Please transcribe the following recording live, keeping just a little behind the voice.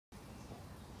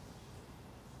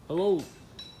Hello,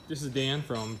 this is Dan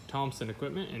from Thompson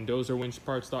Equipment and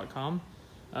DozerWinchParts.com.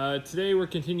 Today we're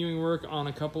continuing work on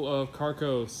a couple of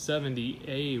Carco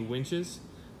 70A winches.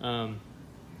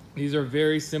 These are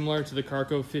very similar to the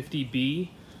Carco 50B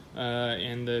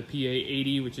and the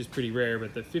PA80, which is pretty rare,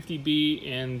 but the 50B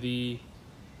and the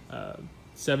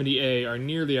 70A are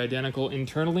nearly identical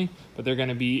internally, but they're going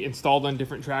to be installed on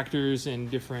different tractors and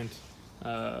different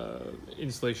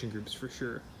installation groups for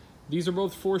sure. These are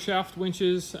both 4-shaft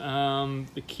winches.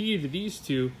 The key to these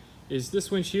two is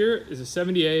this winch here is a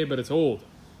 70A, but it's old.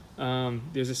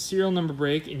 There's a serial number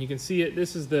brake, and you can see it.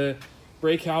 This is the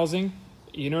brake housing.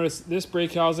 You notice this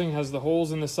brake housing has the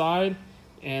holes in the side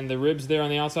and the ribs there on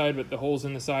the outside, but the holes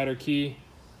in the side are key.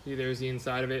 See, there's the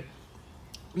inside of it.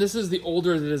 This is the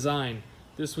older design.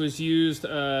 This was used,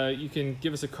 you can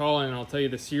give us a call and I'll tell you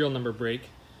the serial number brake.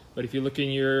 But if you look in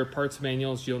your parts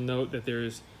manuals, you'll note that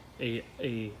there's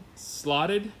a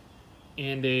slotted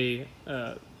and a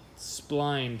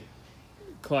splined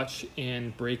clutch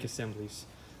and brake assemblies.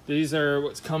 These are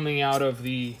what's coming out of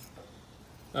the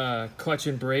clutch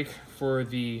and brake for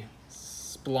the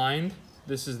splined.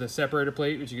 This is the separator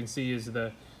plate, which you can see is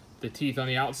the teeth on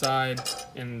the outside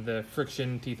and the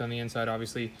friction teeth on the inside.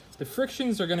 Obviously the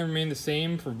frictions are going to remain the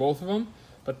same for both of them,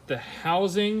 but the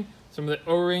housing, some of the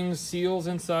O-rings, seals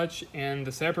and such, and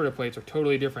the separator plates are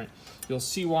totally different. You'll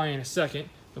see why in a second.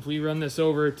 If we run this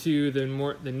over to the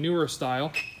newer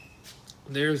style,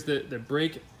 there's the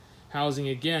brake housing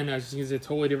again. As you can see, it's a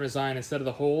totally different design. Instead of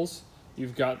the holes,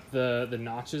 you've got the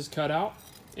notches cut out,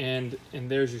 and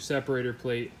there's your separator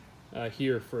plate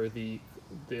here for the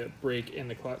brake and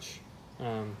the clutch.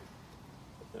 I'll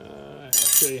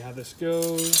show you how this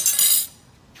goes.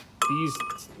 These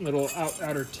little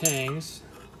outer tangs,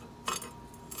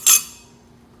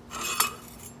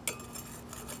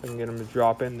 I can get them to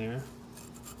drop in there.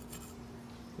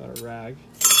 Got a rag.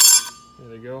 There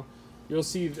they go. You'll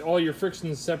see all your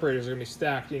friction separators are going to be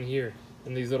stacked in here,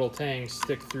 and these little tangs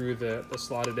stick through the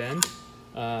slotted end.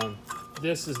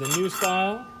 This is the new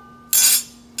style.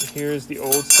 Here's the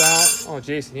old style. Oh,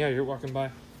 Jason, yeah, you're walking by.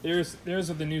 There's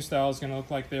what the new style is going to look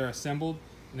like. They're assembled,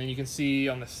 and then you can see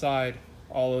on the side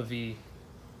all of the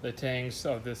tangs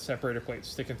of the separator plates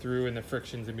sticking through and the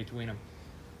frictions in between them.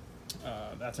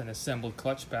 That's an assembled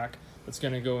clutch pack that's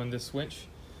going to go in this winch,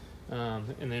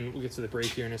 and then we'll get to the brake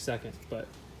here in a second. But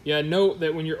yeah, note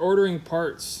that when you're ordering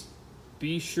parts,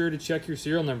 be sure to check your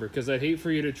serial number, because I'd hate for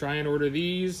you to try and order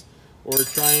these or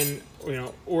try and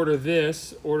order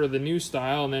the new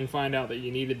style and then find out that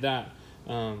you needed that.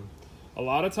 A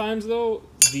lot of times though,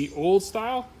 the old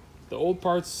style, the old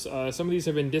parts, some of these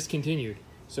have been discontinued.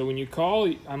 So when you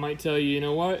call, I might tell you, you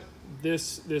know what,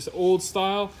 this old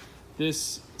style,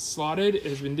 this slotted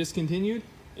has been discontinued,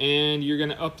 and you're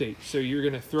going to update. So you're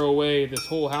going to throw away this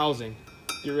whole housing,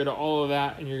 get rid of all of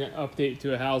that, and you're going to update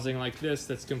to a housing like this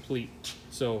that's complete.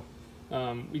 So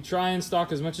we try and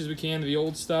stock as much as we can of the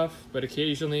old stuff, but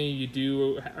occasionally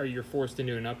you're forced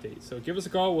into an update. So give us a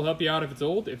call. We'll help you out if it's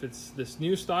old. If it's this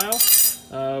new style,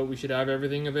 we should have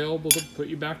everything available to put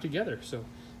you back together. So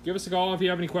give us a call if you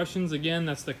have any questions. Again,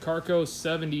 that's the Carco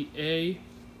 70A,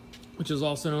 which is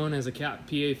also known as a Cat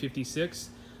PA56.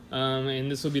 And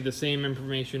this will be the same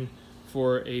information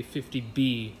for a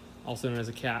 50B, also known as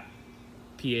a Cat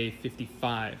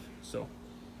PA55. So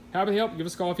happy to help. Give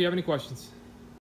us a call if you have any questions.